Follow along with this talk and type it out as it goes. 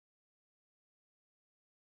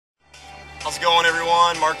How's it going,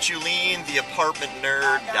 everyone? Mark Julien,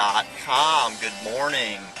 theapartmentnerd.com. Good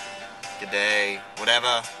morning, good day,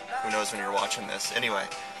 whatever. Who knows when you're watching this? Anyway,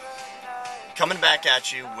 coming back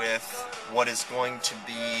at you with what is going to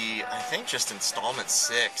be, I think, just installment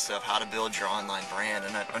 6 of how to build your online brand.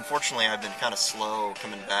 And unfortunately, I've been kind of slow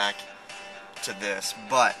coming back to this,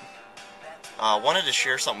 but wanted to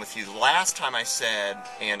share something with you. The last time I said,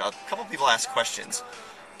 and a couple people asked questions,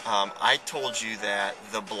 I told you that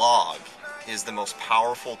the blog is the most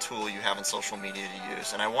powerful tool you have in social media to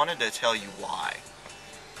use, and I wanted to tell you why.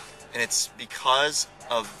 And it's because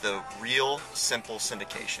of the real simple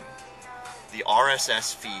syndication. The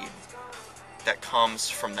RSS feed that comes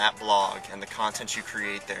from that blog and the content you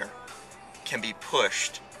create there can be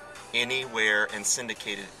pushed anywhere and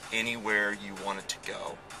syndicated anywhere you want it to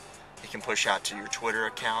go. It can push out to your Twitter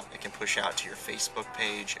account, it can push out to your Facebook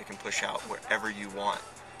page, it can push out wherever you want.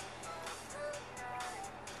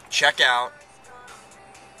 Check out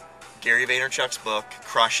Gary Vaynerchuk's book,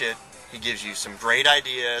 Crush It. He gives you some great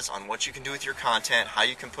ideas on what you can do with your content, how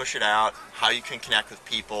you can push it out, how you can connect with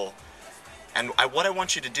people. And what I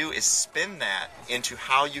want you to do is spin that into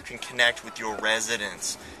how you can connect with your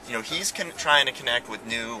residents. You know, he's trying to connect with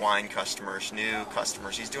new wine customers, new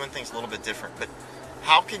customers. He's doing things a little bit different. But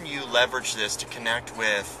how can you leverage this to connect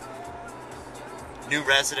with new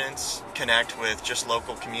residents, connect with just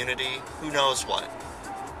local community, who knows what?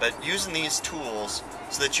 But using these tools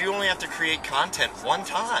so that you only have to create content one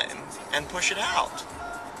time and push it out.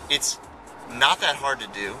 It's not that hard to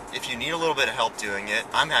do. If you need a little bit of help doing it,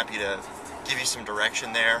 I'm happy to give you some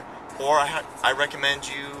direction there. Or I recommend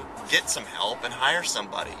you get some help and hire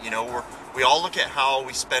somebody. You know, we all look at how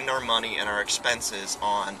we spend our money and our expenses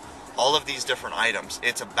on all of these different items.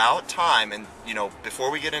 It's about time, and you know, before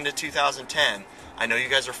we get into 2010, I know you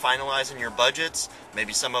guys are finalizing your budgets.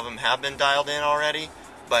 Maybe some of them have been dialed in already.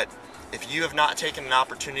 But if you have not taken an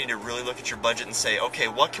opportunity to really look at your budget and say, okay,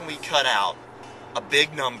 what can we cut out, a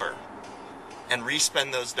big number, and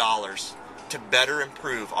respend those dollars to better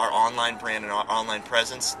improve our online brand and our online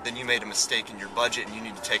presence, then you made a mistake in your budget and you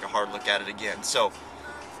need to take a hard look at it again. So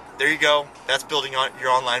there you go. That's building your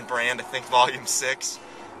online brand, I think volume 6.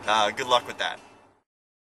 Good luck with that.